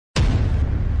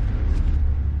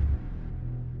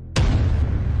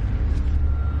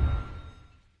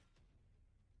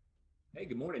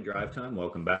Good morning, Drive Time.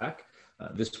 Welcome back.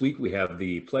 This week we have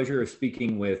the pleasure of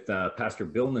speaking with Pastor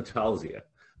Bill Natalzia.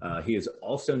 He is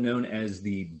also known as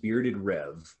the Bearded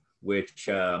Rev, which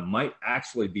might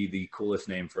actually be the coolest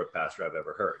name for a pastor I've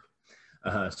ever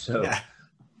heard.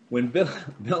 When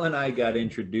Bill and I got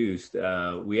introduced,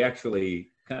 we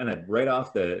actually kind of right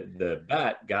off the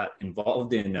bat got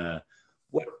involved in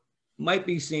what might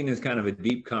be seen as kind of a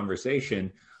deep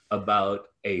conversation about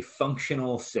a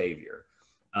functional savior.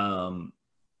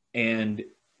 And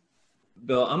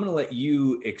Bill, I'm going to let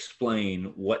you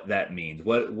explain what that means.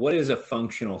 What is a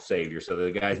functional savior, so the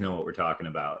guys know what we're talking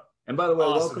about? And by the way,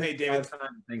 awesome. Welcome. Hey, David.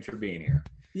 Thanks for being here.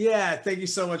 Yeah, thank you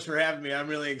so much for having me. I'm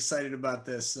really excited about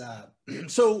this.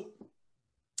 So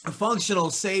a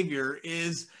functional savior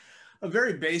is a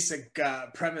very basic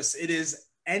premise. It is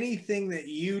anything that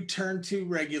you turn to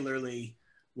regularly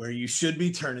where you should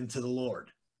be turning to the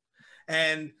Lord.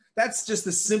 And that's just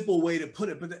a simple way to put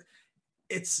it. But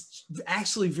it's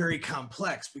actually very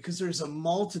complex because there's a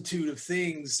multitude of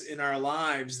things in our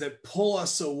lives that pull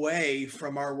us away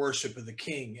from our worship of the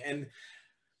King. And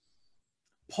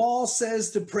Paul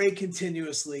says to pray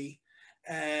continuously.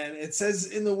 And it says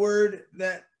in the word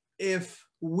that if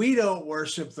we don't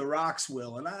worship, the rocks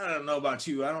will. And I don't know about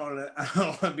you. I don't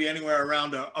want to be anywhere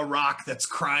around a rock that's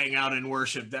crying out in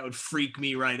worship. That would freak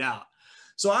me right out.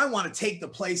 So I want to take the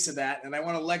place of that. And I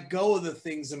want to let go of the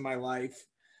things in my life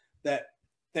that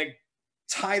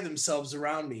tie themselves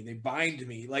around me. They bind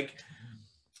me. Like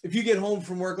if you get home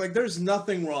from work, like there's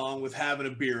nothing wrong with having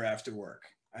a beer after work.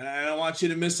 And I don't want you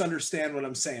to misunderstand what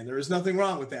I'm saying. There is nothing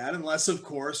wrong with that, unless of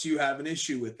course you have an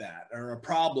issue with that or a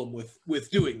problem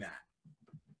with doing that.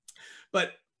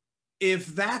 But if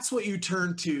that's what you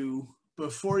turn to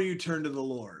before you turn to the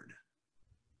Lord,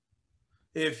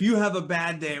 if you have a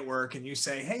bad day at work and you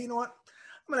say, hey, you know what?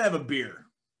 I'm going to have a beer.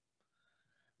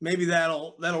 Maybe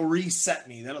that'll reset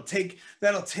me. That'll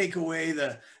take away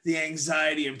the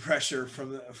anxiety and pressure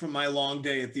from my long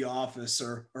day at the office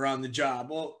or on the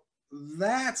job. Well,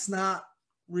 that's not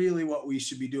really what we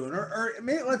should be doing. Or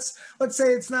maybe let's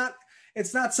say it's not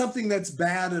something that's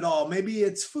bad at all. Maybe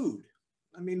it's food.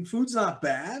 I mean, food's not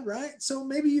bad, right? So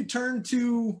maybe you turn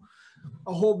to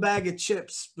a whole bag of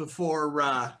chips before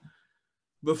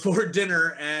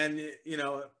dinner, and you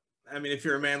know. I mean, if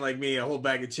you're a man like me, a whole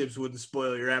bag of chips wouldn't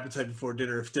spoil your appetite before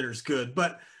dinner if dinner's good.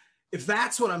 But if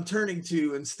that's what I'm turning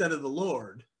to instead of the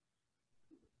Lord,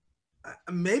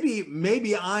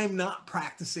 maybe I'm not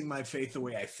practicing my faith the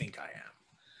way I think I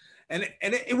am.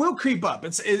 And it will creep up.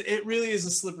 It really is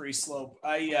a slippery slope.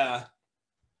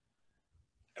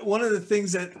 One of the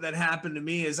things that happened to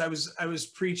me is I was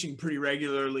preaching pretty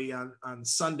regularly on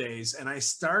Sundays, and I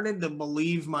started to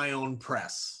believe my own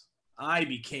press. I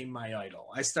became my idol.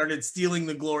 I started stealing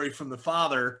the glory from the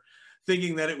Father,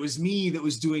 thinking that it was me that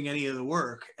was doing any of the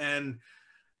work. And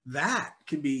that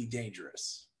can be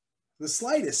dangerous. The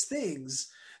slightest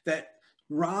things that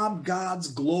rob God's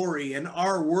glory and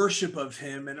our worship of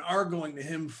him and our going to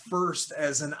him first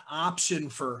as an option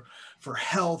for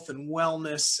health and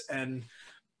wellness and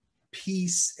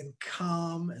peace and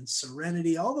calm and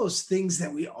serenity, all those things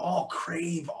that we all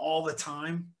crave all the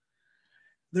time.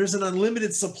 There's an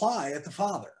unlimited supply at the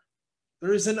Father.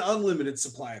 There is an unlimited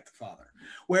supply at the Father,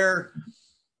 where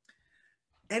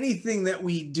anything that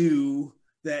we do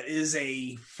that is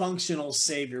a functional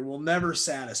savior will never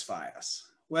satisfy us.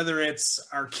 Whether it's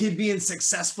our kid being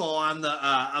successful on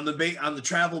the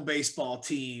travel baseball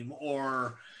team,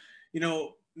 or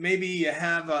maybe you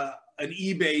have an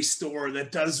eBay store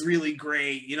that does really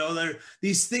great. There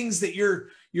these things that you're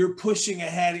pushing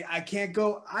ahead. I can't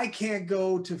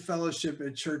go to fellowship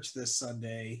at church this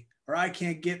Sunday, or I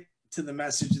can't get to the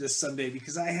message this Sunday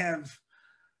because I have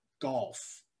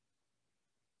golf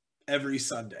every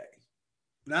Sunday.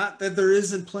 Not that there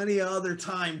isn't plenty of other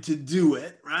time to do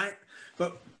it, right?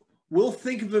 But we'll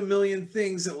think of a million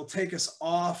things that will take us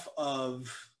off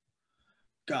of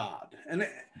God. And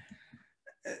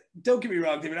don't get me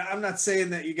wrong, David. I'm not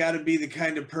saying that you got to be the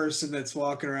kind of person that's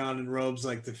walking around in robes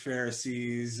like the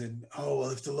Pharisees and, oh, well,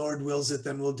 if the Lord wills it,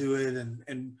 then we'll do it.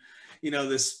 And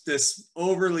this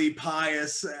overly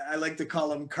pious, I like to call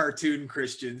them cartoon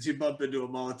Christians. You bump into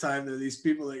them all the time. They're these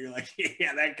people that you're like,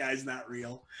 yeah, that guy's not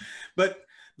real. But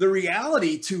the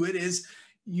reality to it is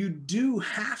you do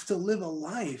have to live a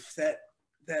life that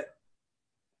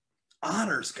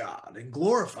honors God and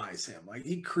glorifies him. Like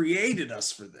he created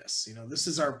us for this. This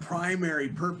is our primary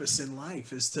purpose in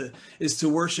life is to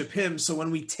worship him. So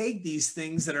when we take these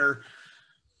things that are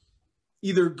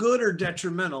either good or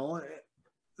detrimental,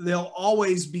 they'll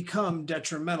always become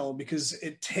detrimental because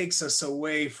it takes us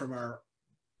away from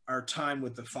our time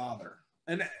with the Father.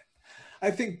 And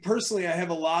I think personally, I have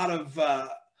a lot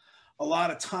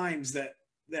of times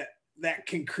that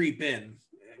can creep in.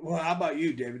 Well, how about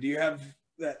you, David? Do you have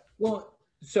that? Well,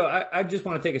 so I just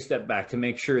want to take a step back to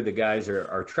make sure the guys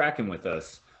are tracking with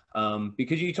us.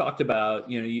 Because you talked about,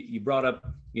 you brought up,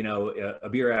 a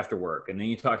beer after work, and then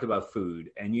you talked about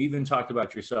food, and you even talked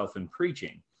about yourself in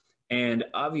preaching. And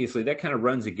obviously that kind of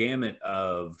runs a gamut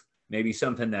of maybe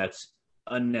something that's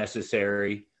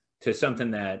unnecessary to something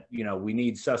that, we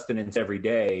need sustenance every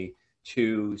day,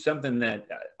 to something that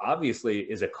obviously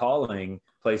is a calling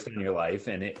placed in your life,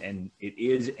 and it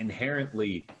is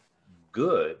inherently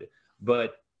good.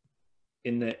 But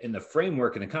in the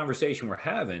framework and the conversation we're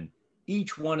having,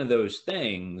 each one of those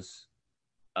things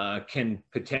can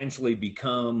potentially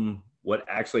become what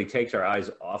actually takes our eyes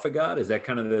off of God. Is that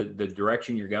kind of the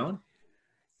direction you're going?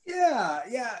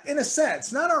 Yeah, in a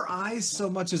sense, not our eyes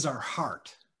so much as our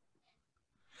heart.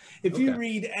 If you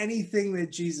read anything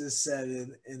that Jesus said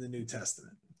in the New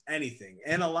Testament, anything,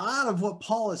 and a lot of what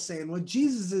Paul is saying, what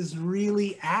Jesus is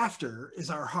really after is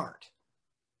our heart.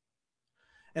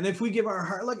 And if we give our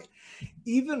heart, look,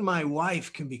 even my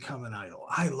wife can become an idol.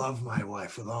 I love my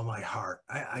wife with all my heart.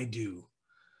 I do.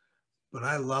 But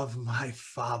I love my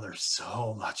Father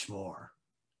so much more.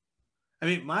 I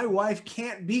mean, my wife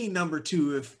can't be number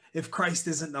two if Christ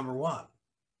isn't number one.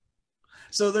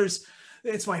 So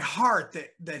it's my heart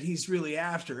that he's really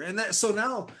after. And so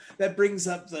now that brings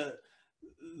up the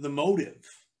motive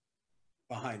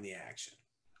behind the action.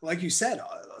 Like you said,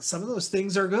 some of those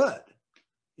things are good.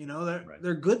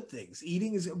 They're good things.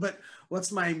 Eating is, but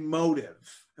what's my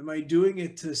motive? Am I doing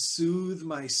it to soothe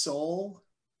my soul?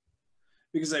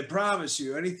 Because I promise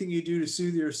you, anything you do to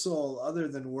soothe your soul other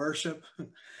than worship,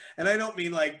 and I don't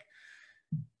mean like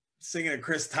singing a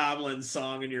Chris Tomlin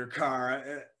song in your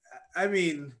car. I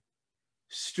mean,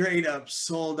 straight up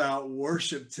sold out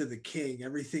worship to the King.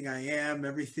 Everything I am,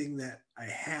 everything that I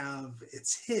have,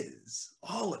 it's his,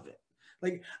 all of it.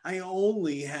 Like, I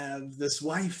only have this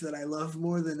wife that I love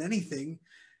more than anything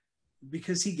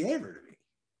because he gave her to me.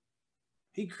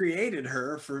 He created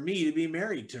her for me to be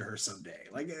married to her someday.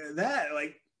 Like that,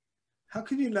 how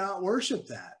can you not worship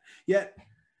that? Yet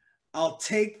I'll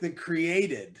take the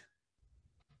created.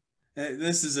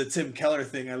 This is a Tim Keller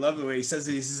thing. I love the way he says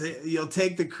it. He says, you'll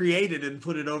take the created and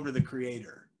put it over the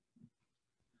creator.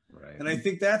 Right. And I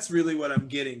think that's really what I'm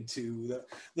getting to.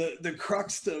 The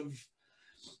crux of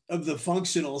the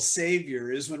functional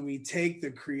savior is when we take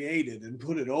the created and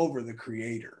put it over the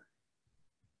creator.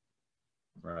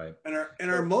 Right. And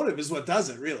our motive is what does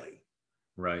it, really.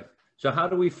 Right. So how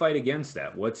do we fight against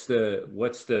that? What's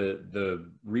the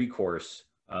recourse,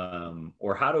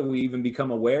 or how do we even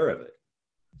become aware of it?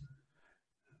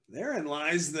 Therein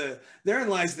lies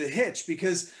the hitch,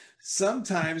 because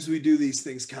sometimes we do these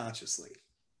things consciously,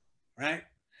 right?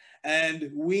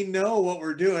 And we know what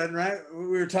we're doing, right? We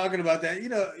were talking about that.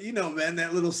 Man,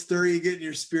 that little stir you get in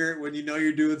your spirit when you know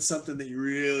you're doing something that you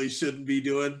really shouldn't be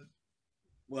doing.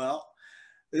 Well,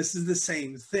 this is the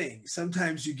same thing.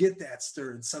 Sometimes you get that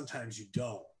stir and sometimes you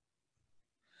don't.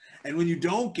 And when you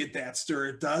don't get that stir,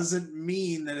 it doesn't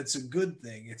mean that it's a good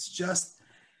thing. It's just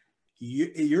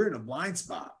you're in a blind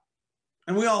spot.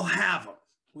 And we all have them.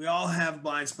 We all have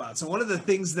blind spots. And one of the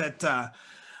things that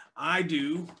I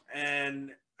do,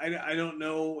 and I don't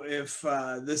know if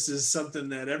this is something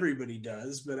that everybody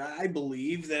does, but I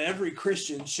believe that every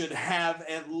Christian should have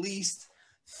at least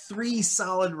 3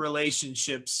 solid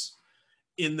relationships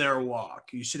in their walk.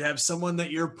 You should have someone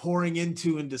that you're pouring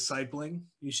into and discipling.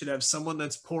 You should have someone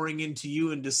that's pouring into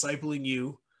you and discipling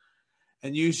you.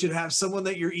 And you should have someone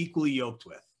that you're equally yoked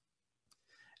with.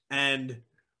 And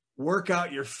work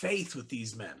out your faith with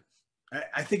these men.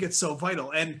 I think it's so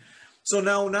vital. And so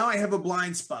now I have a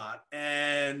blind spot,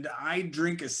 and I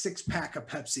drink a 6-pack of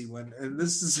Pepsi and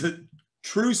this is a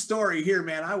true story here,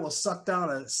 man. I will suck down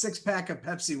a 6-pack of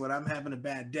Pepsi when I'm having a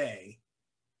bad day,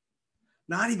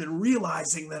 not even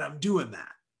realizing that I'm doing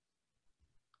that.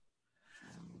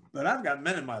 But I've got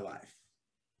men in my life.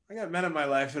 I got men in my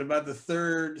life at about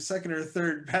the second or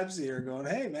third Pepsi are going,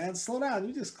 hey man, slow down.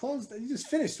 You just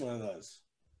finished one of those.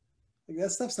 Like,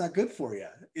 that stuff's not good for you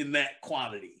in that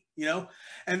quantity,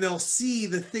 and they'll see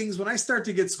the things. When I start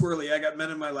to get squirrely, I got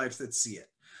men in my life that see it.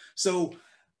 So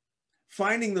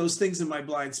finding those things in my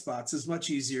blind spots is much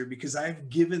easier because I've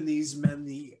given these men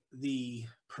the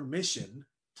permission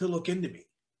to look into me.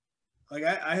 Like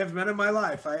I have men in my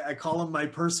life. I call them my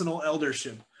personal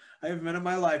eldership. I have men in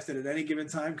my life that at any given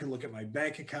time can look at my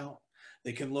bank account.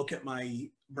 They can look at my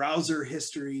browser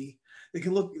history. They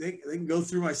can go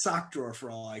through my sock drawer for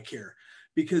all I care,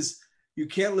 because you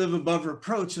can't live above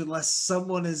reproach unless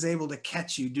someone is able to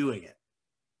catch you doing it.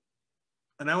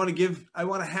 And I want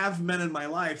to have men in my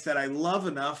life that I love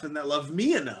enough and that love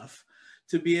me enough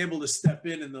to be able to step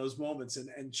in those moments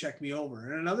and check me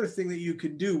over. And another thing that you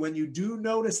can do when you do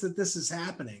notice that this is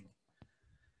happening,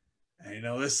 I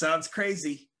know this sounds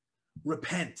crazy,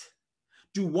 repent.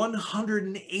 Do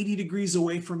 180 degrees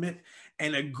away from it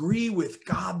and agree with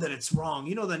God that it's wrong.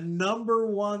 You know, the number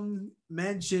one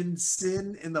mentioned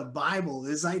sin in the Bible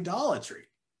is idolatry.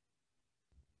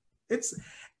 It's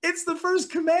the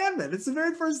first commandment. It's the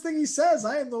very first thing he says.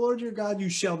 I am the Lord your God. You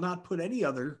shall not put any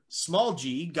other, small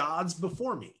g, gods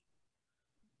before me.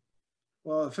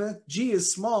 Well, if that G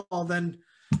is small, then,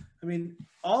 I mean,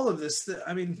 all of this,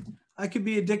 I mean, I could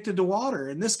be addicted to water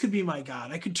and this could be my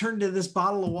God. I could turn to this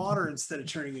bottle of water instead of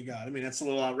turning to God. I mean, that's a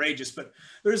little outrageous, but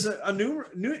there's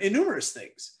numerous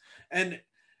things. And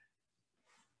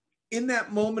in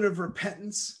that moment of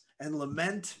repentance and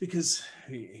lament, because,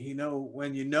 you know,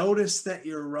 when you notice that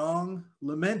you're wrong,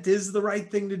 lament is the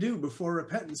right thing to do before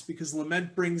repentance, because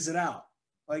lament brings it out.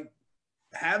 Like,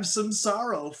 have some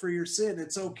sorrow for your sin.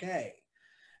 It's okay.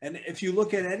 And if you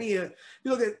look at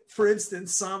for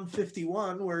instance, Psalm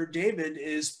 51, where David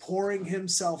is pouring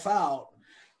himself out,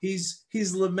 he's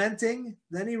lamenting,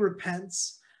 then he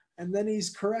repents, and then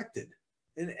he's corrected.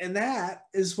 And that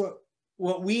is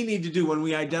what we need to do when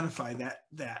we identify that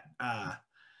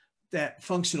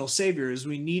functional savior, is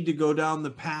we need to go down the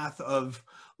path of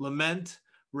lament,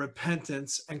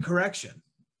 repentance, and correction.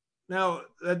 Now,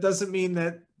 that doesn't mean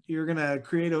that you're going to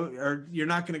you're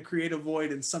not going to create a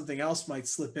void and something else might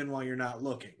slip in while you're not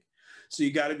looking. So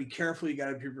you got to be careful. You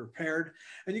got to be prepared,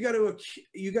 and you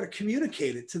got to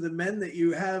communicate it to the men that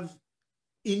you have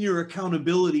in your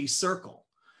accountability circle,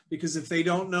 because if they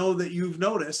don't know that you've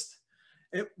noticed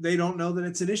it, they don't know that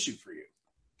it's an issue for you.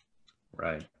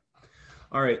 Right.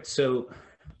 All right. So,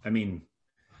 I mean,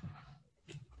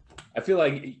 I feel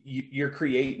like you're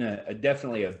creating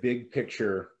definitely a big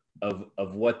picture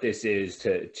of what this is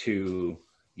to,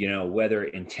 you know, whether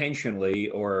intentionally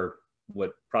or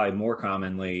what probably more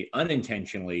commonly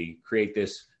unintentionally create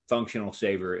this functional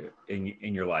savior in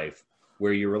your life,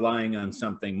 where you're relying on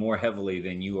something more heavily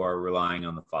than you are relying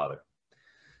on the Father.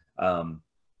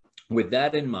 With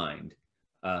that in mind,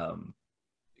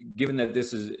 given that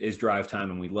this is drive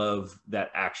time and we love that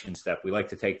action step, we like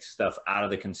to take stuff out of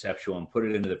the conceptual and put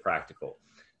it into the practical.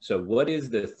 So what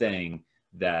is the thing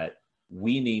that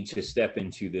we need to step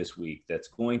into this week that's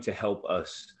going to help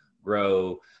us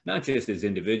grow, not just as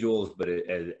individuals, but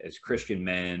as Christian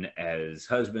men, as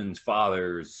husbands,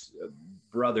 fathers,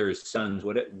 brothers, sons,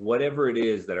 whatever it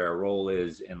is that our role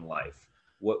is in life?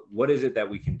 What is it that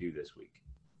we can do this week?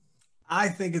 I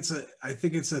think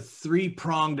it's a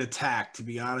three-pronged attack, to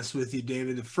be honest with you,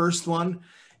 David. The first one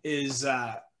is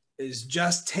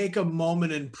just take a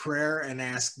moment in prayer and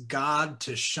ask God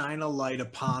to shine a light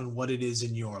upon what it is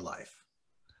in your life.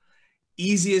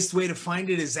 Easiest way to find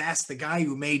it is ask the guy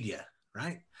who made you,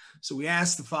 right? So we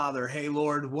ask the Father, hey,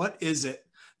 Lord, what is it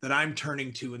that I'm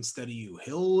turning to instead of you?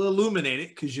 He'll illuminate it,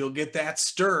 because you'll get that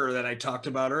stir that I talked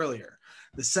about earlier.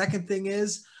 The second thing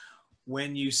is,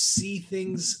 when you see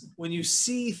things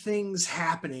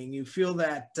happening, you feel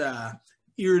that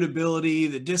irritability,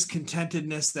 the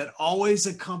discontentedness that always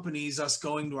accompanies us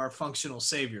going to our functional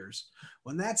saviors.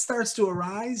 When that starts to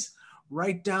arise,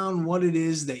 write down what it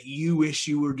is that you wish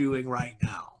you were doing right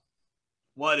now.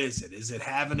 What is it? Is it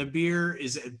having a beer?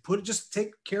 Is it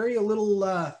carry a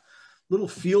little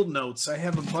field notes? I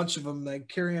have a bunch of them. I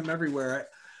carry them everywhere.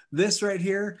 This right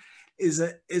here is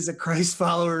a Christ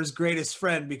follower's greatest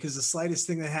friend, because the slightest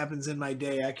thing that happens in my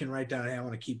day, I can write down, hey, I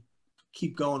want to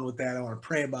keep going with that. I want to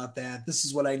pray about that. This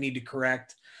is what I need to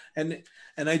correct. And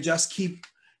I just keep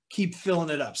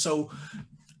filling it up. So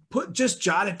just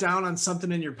jot it down on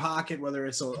something in your pocket, whether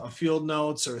it's a field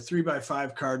notes or a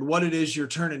 3x5 card, what it is you're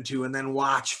turning to, and then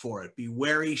watch for it. Be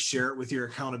wary, share it with your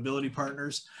accountability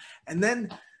partners. And then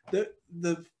the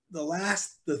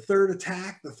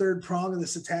third prong of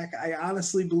this attack, I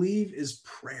honestly believe, is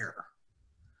prayer.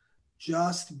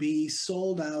 Just be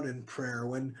sold out in prayer.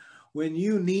 When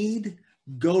you need,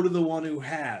 go to the one who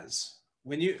has.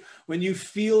 When you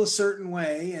feel a certain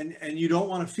way and you don't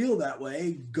want to feel that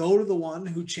way, go to the one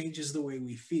who changes the way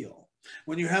we feel.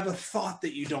 When you have a thought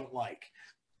that you don't like,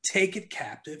 take it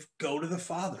captive, go to the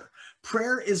Father.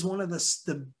 Prayer is one of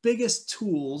the biggest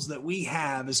tools that we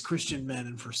have as Christian men,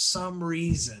 and for some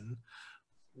reason,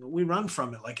 we run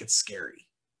from it like it's scary.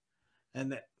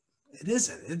 And it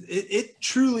isn't. It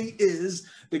truly is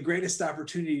the greatest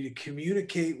opportunity to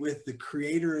communicate with the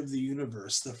creator of the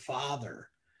universe, the Father.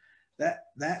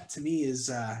 That to me is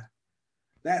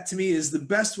the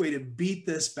best way to beat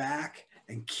this back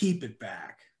and keep it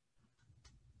back.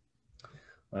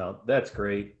 Well, that's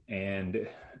great. And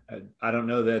I don't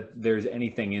know that there's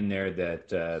anything in there that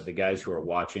the guys who are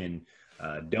watching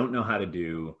don't know how to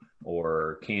do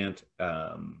or can't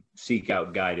seek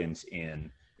out guidance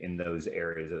in those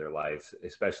areas of their life,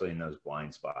 especially in those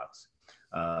blind spots.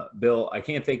 Bill, I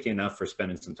can't thank you enough for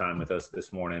spending some time with us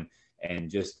this morning and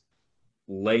just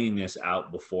laying this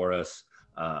out before us.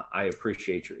 I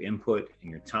appreciate your input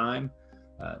and your time.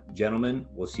 Gentlemen,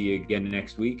 we'll see you again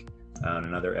next week on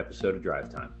another episode of Drive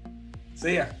Time.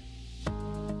 See ya.